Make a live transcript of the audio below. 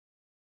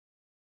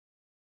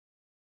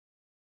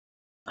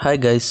Hi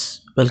guys,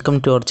 welcome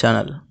to our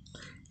channel.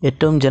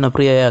 ഏറ്റവും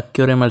ജനപ്രിയമായ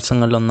aquarium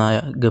മത്സ്യങ്ങളിലൊന്നായ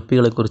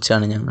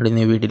ഗപ്പികളെക്കുറിച്ചാണ് ഞങ്ങൾ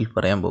ഇന്ന് ഈ വീഡിയോയിൽ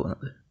പറയാൻ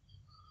പോകുന്നത്.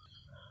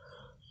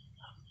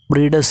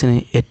 ബ്രീഡേഴ്സിന്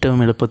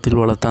ഏറ്റവും എളുപ്പത്തിൽ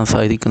വളർത്താൻ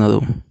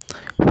സാധിക്കുന്നതും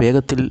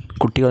വേഗത്തിൽ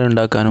കുട്ടികളെ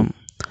ഉണ്ടാക്കാനും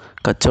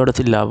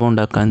കച്ചവടത്തിൽ ലാഭം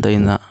ഉണ്ടാക്കാൻ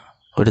കഴിയുന്ന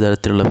ഒരു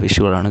തരത്തിലുള്ള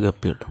ഫിഷുകളാണ്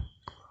ഗപ്പികൾ.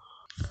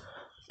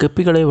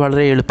 ഗപ്പികളെ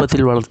വളരെ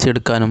എളുപ്പത്തിൽ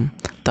വളർത്തിയെടുക്കാനും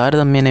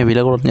താരതമ്യേന വില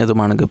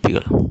കുറഞ്ഞതുമാണ്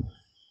ഗപ്പികൾ.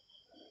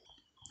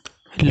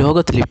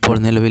 ലോകത്തിൽ ഇപ്പോൾ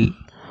നിലവിൽ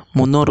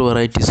 300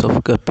 വെറൈറ്റീസ് ഓഫ്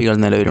ഗപ്പികൾ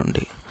നിലവിലുണ്ട്.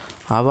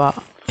 അവ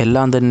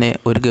എല്ലാം തന്നെ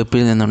ഒരു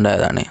ഗപ്പിയിൽ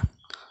നിന്നുണ്ടായതാണ്.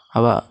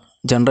 അവ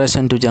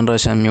generation to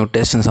generation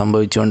mutation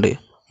സംഭവിച്ചുകൊണ്ട്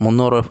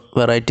 300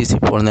 varieties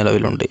ഇപ്പോൾ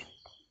നിലവിലുണ്ട്.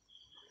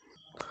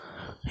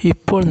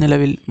 ഇപ്പോൾ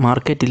നിലവിൽ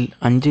മാർക്കറ്റിൽ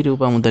 5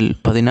 രൂപ മുതൽ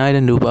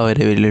 10,000 രൂപ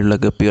വരെ വിലയുള്ള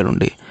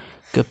ഗപ്പികളുണ്ട്.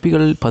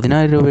 ഗപ്പികളിൽ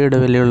 10,000 രൂപയുടെ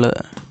വിലയുള്ള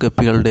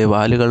ഗപ്പികളുടെ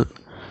വാലുകൾ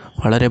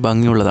വളരെ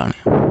ഭംഗിയുള്ളതാണ്.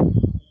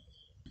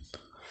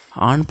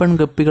 ആൺപെൺ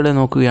ഗപ്പികളെ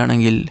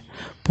നോക്കുകയാണെങ്കിൽ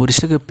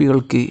പുരുഷ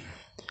ഗപ്പികൾക്ക്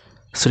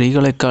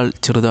സ്ത്രീകളെക്കാൾ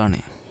ചെറുതാണ്.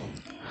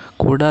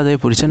 കൂടാതെ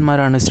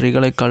പുരുഷന്മാരാണ്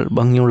സ്ത്രീകളെക്കാൾ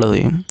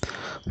ഭംഗിയുള്ളവയും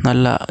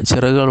നല്ല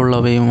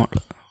ചിറകുകളുള്ളവയുമുള്ള.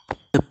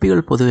 ഗപ്പികൾ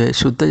പൊതുവെ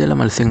ശുദ്ധജല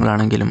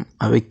മത്സ്യങ്ങളാണെങ്കിലും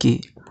അവയ്ക്ക്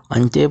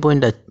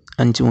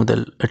 5.5 മുതൽ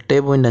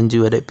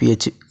 8.5 വരെ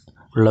pH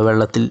ഉള്ള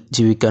വെള്ളത്തിൽ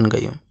ജീവിക്കാൻ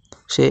കഴിയും.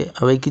 പക്ഷേ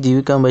അവയ്ക്ക്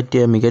ജീവിക്കാൻ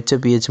പറ്റിയ മികച്ച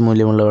pH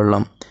മൂല്യമുള്ള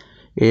വെള്ളം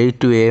 7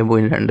 to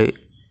 7.2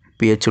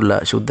 pH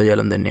ഉള്ള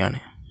ശുദ്ധജലം തന്നെയാണ്.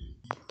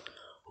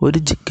 ഒരു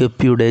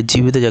ഗപ്പിയുടെ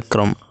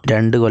ജീവിതചക്രം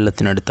 2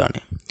 കൊല്ലത്തിനടുത്താണ്.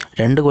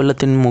 2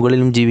 കൊല്ലത്തിന്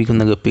മുകളിലും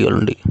ജീവിക്കുന്ന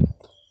ഗപ്പികളുണ്ട്.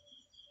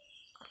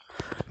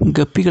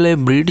 ഗപ്പികളെ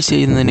ബ്രീഡ്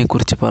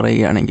ചെയ്യുന്നതിനെക്കുറിച്ച്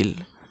പറയുകയാണെങ്കിൽ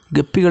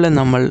ഗപ്പികളെ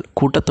നമ്മൾ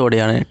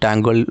കൂട്ടത്തോടെയാണ്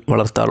ടാങ്കുകളിൽ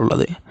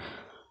വളർത്താറുള്ളത്.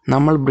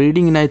 നമ്മൾ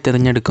ബ്രീഡിങ്ങിനായി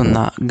തിരഞ്ഞെടുക്കുന്ന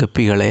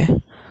ഗപ്പികളെ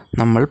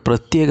നമ്മൾ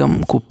പ്രത്യേകം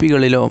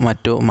കുപ്പികളിലോ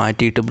മറ്റോ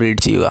മാറ്റിയിട്ട്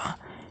ബ്രീഡ് ചെയ്യുക.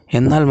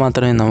 എന്നാൽ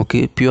മാത്രമേ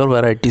നമുക്ക് പ്യുവർ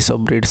വെറൈറ്റീസ്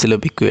ഓഫ് ബ്രീഡ്സ്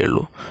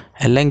ലഭിക്കുകയുള്ളൂ.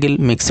 അല്ലെങ്കിൽ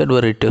മിക്സഡ്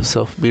വെറൈറ്റീസ്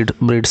ഓഫ്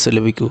ബ്രീഡ്സ്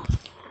ലഭിക്കൂ.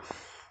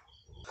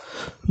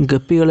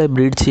 ഗപ്പികളെ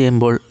ബ്രീഡ്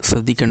ചെയ്യുമ്പോൾ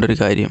ശ്രദ്ധിക്കേണ്ട ഒരു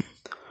കാര്യം,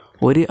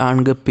 ഒരു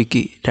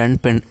ആൺഗപ്പിക്ക്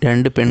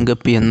 2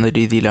 പെൺഗപ്പി എന്ന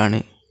രീതിയിലാണ്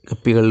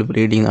ഗപ്പികൾ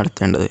ബ്രീഡിംഗ്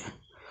നടത്തേണ്ടത്.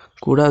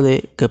 കൂടാതെ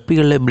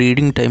ഗപ്പികളുടെ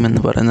ബ്രീഡിംഗ് ടൈം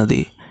എന്ന് പറയുന്നത്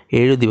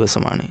 7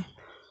 ദിവസമാണ്.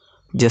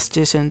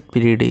 ജസ്റ്റേഷൻ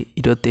പീരീഡ്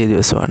 27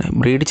 ദിവസമാണ്.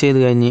 ബ്രീഡ് ചെയ്ത്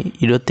കഴിഞ്ഞ്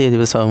 27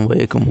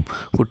 ദിവസമാകുമ്പോഴേക്കും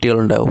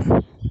കുട്ടികളുണ്ടാവും.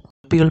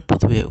 ഗപ്പികൾ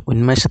പൊതുവെ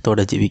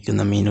ഉന്മേഷത്തോടെ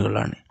ജീവിക്കുന്ന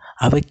മീനുകളാണ്.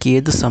 അവയ്ക്ക്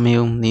ഏത്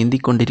സമയവും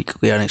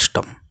നീന്തിക്കൊണ്ടിരിക്കുകയാണ്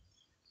ഇഷ്ടം.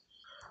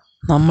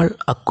 നമ്മൾ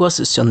അക്വാ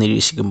സിസ്റ്റം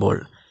നിരീക്ഷിക്കുമ്പോൾ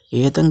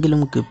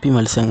ഏതെങ്കിലും ഗപ്പി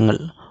മത്സ്യങ്ങൾ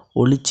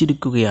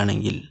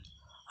ഒളിച്ചിരിക്കുകയാണെങ്കിൽ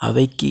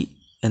അവയ്ക്ക്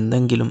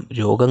എന്തെങ്കിലും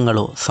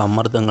രോഗങ്ങളോ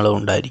സമ്മർദ്ദങ്ങളോ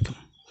ഉണ്ടായിരിക്കും.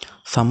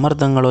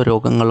 സമ്മർദ്ദങ്ങളോ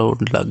രോഗങ്ങളോ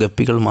ഉള്ള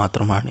ഗപ്പികൾ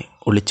മാത്രമാണ്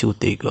ഒളിച്ചു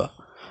കുത്തിയിരിക്കുക.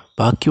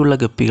 ബാക്കിയുള്ള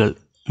ഗപ്പികൾ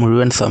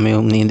മുഴുവൻ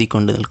സമയവും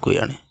നീന്തിക്കൊണ്ട്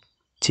നിൽക്കുകയാണ്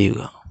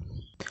ചെയ്യുക.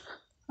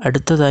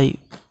 അടുത്തതായി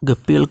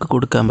ഗപ്പികൾക്ക്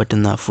കൊടുക്കാൻ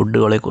പറ്റുന്ന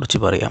ഫുഡുകളെക്കുറിച്ച്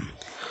പറയാം.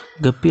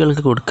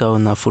 ഗപ്പികൾക്ക്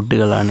കൊടുക്കാവുന്ന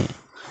ഫുഡുകളാണ്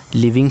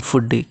ലിവിങ്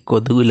ഫുഡ്,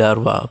 കൊതുക്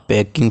ലാർവ,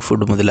 പേക്കിംഗ്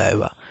ഫുഡ്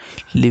മുതലായവ.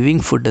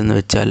 ലിവിങ് ഫുഡ് എന്ന്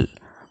വെച്ചാൽ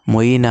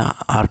മൊയിന,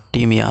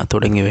 ആർട്ടീമിയ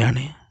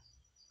തുടങ്ങിയവയാണ്.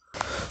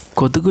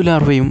 കൊതുക്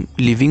ലാർവയും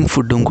ലിവിങ്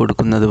ഫുഡും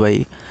കൊടുക്കുന്നത്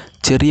വഴി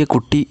ചെറിയ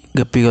കുട്ടി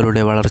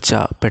ഗപ്പികളുടെ വളർച്ച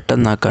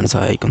പെട്ടെന്നാക്കാൻ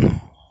സഹായിക്കുന്നു.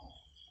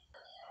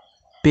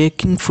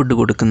 പേക്കിംഗ് ഫുഡ്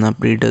കൊടുക്കുന്ന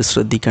ബ്രീഡേഴ്സ്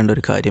ശ്രദ്ധിക്കേണ്ട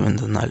ഒരു കാര്യം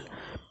എന്തെന്നാൽ,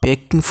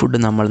 പേക്കിംഗ് ഫുഡ്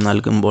നമ്മൾ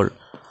നൽകുമ്പോൾ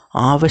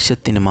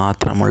ആവശ്യത്തിന്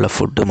മാത്രമുള്ള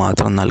ഫുഡ്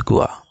മാത്രം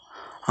നൽകുക.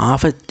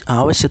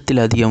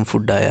 ആവശ്യത്തിലധികം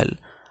ഫുഡായാൽ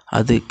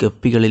അത്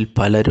ഗപ്പികളിൽ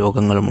പല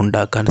രോഗങ്ങളും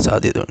ഉണ്ടാക്കാൻ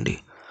സാധ്യതയുണ്ട്.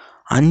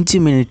 5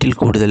 മിനിറ്റിൽ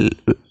കൂടുതൽ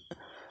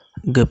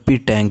ഗപ്പി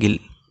ടാങ്കിൽ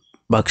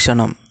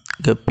ഭക്ഷണം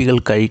ഗപ്പികൾ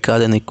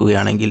കഴിക്കാതെ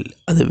നിൽക്കുകയാണെങ്കിൽ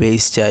അത്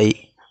വേസ്റ്റായി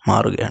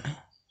മാറുകയാണ്.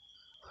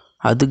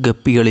 അത്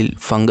ഗപ്പികളിൽ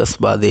ഫംഗസ്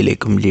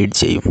ബാധയിലേക്കും ലീഡ്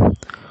ചെയ്യും.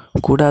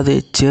 കൂടാതെ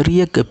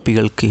ചെറിയ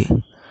ഗപ്പികൾക്ക്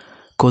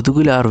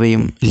കൊതുക്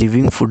ലാർവയും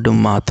ലിവിങ് ഫുഡും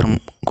മാത്രം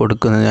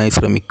കൊടുക്കുന്നതിനായി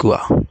ശ്രമിക്കുക.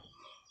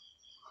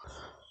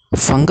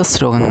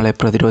 ഫംഗസ് രോഗങ്ങളെ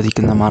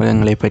പ്രതിരോധിക്കുന്ന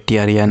മാർഗങ്ങളെ പറ്റി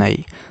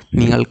അറിയാനായി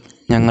നിങ്ങൾ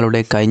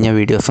ഞങ്ങളുടെ കഴിഞ്ഞ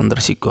വീഡിയോ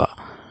സന്ദർശിക്കുക.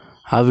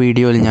 ആ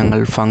വീഡിയോയിൽ ഞങ്ങൾ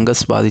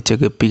ഫംഗസ് ബാധിച്ച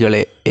ഗപ്പികളെ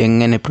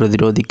എങ്ങനെ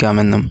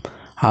പ്രതിരോധിക്കാമെന്നും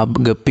ആ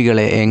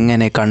ഗപ്പികളെ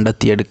എങ്ങനെ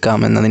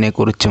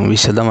കണ്ടെത്തിയെടുക്കാമെന്നതിനെക്കുറിച്ചും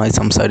വിശദമായി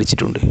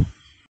സംസാരിച്ചിട്ടുണ്ട്.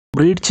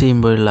 ബ്രീഡ്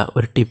ചെയ്യുമ്പോഴുള്ള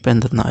ഒരു ടിപ്പ്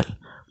എന്തെന്നാൽ,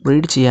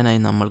 ബ്രീഡ് ചെയ്യാനായി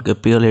നമ്മൾ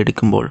ഗപ്പികളെ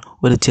എടുക്കുമ്പോൾ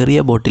ഒരു ചെറിയ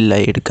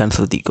ബോട്ടിലായി എടുക്കാൻ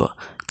ശ്രദ്ധിക്കുക.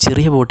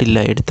 ചെറിയ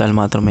ബോട്ടിലായി എടുത്താൽ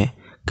മാത്രമേ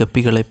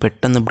ഗപ്പികളെ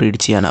പെട്ടെന്ന്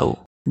ബ്രീഡ് ചെയ്യാനാവൂ.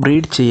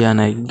 ബ്രീഡ്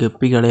ചെയ്യാനായി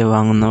ഗപ്പികളെ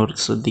വാങ്ങുന്നവർ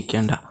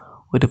ശ്രദ്ധിക്കേണ്ട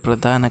ഒരു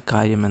പ്രധാന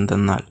കാര്യം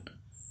എന്തെന്നാൽ,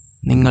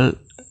 നിങ്ങൾ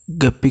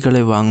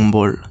ഗപ്പികളെ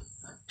വാങ്ങുമ്പോൾ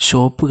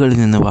ഷോപ്പുകളിൽ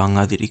നിന്ന്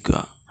വാങ്ങാതിരിക്കുക.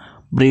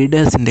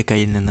 ബ്രീഡേഴ്സിൻ്റെ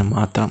കയ്യിൽ നിന്ന്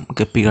മാത്രം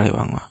ഗപ്പികളെ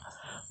വാങ്ങുക.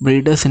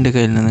 ബ്രീഡേഴ്സിൻ്റെ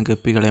കയ്യിൽ നിന്ന്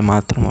ഗപ്പികളെ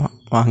മാത്രം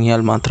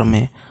വാങ്ങിയാൽ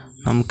മാത്രമേ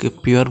നമുക്ക്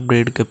പ്യുവർ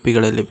ബ്രീഡ്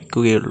ഗപ്പികളെ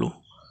ലഭിക്കുകയുള്ളൂ.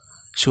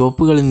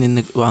 ഷോപ്പുകളിൽ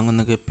നിന്ന്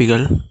വാങ്ങുന്ന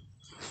ഗപ്പികൾ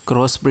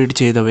ക്രോസ് ബ്രീഡ്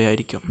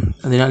ചെയ്തവയായിരിക്കും.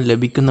 അതിനാൽ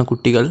ലഭിക്കുന്ന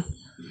കുട്ടികൾ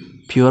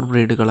പ്യുവർ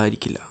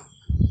ബ്രീഡുകളായിരിക്കില്ല.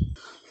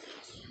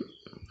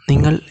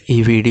 നിങ്ങൾ ഈ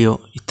വീഡിയോ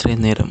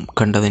ഇത്രയും നേരം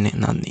കണ്ടതിന്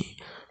നന്ദി.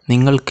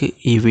 നിങ്ങൾക്ക്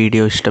ഈ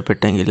വീഡിയോ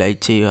ഇഷ്ടപ്പെട്ടെങ്കിൽ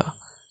ലൈക്ക് ചെയ്യുക,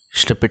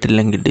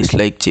 ഇഷ്ടപ്പെട്ടില്ലെങ്കിൽ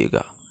ഡിസ്ലൈക്ക് ചെയ്യുക,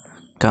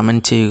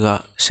 കമൻറ്റ് ചെയ്യുക,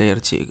 ഷെയർ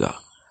ചെയ്യുക.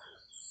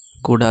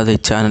 കൂടാതെ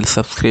ചാനൽ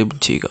സബ്സ്ക്രൈബ്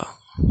ചെയ്യുക.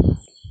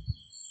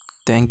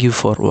 Thank you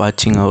for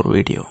watching our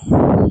video.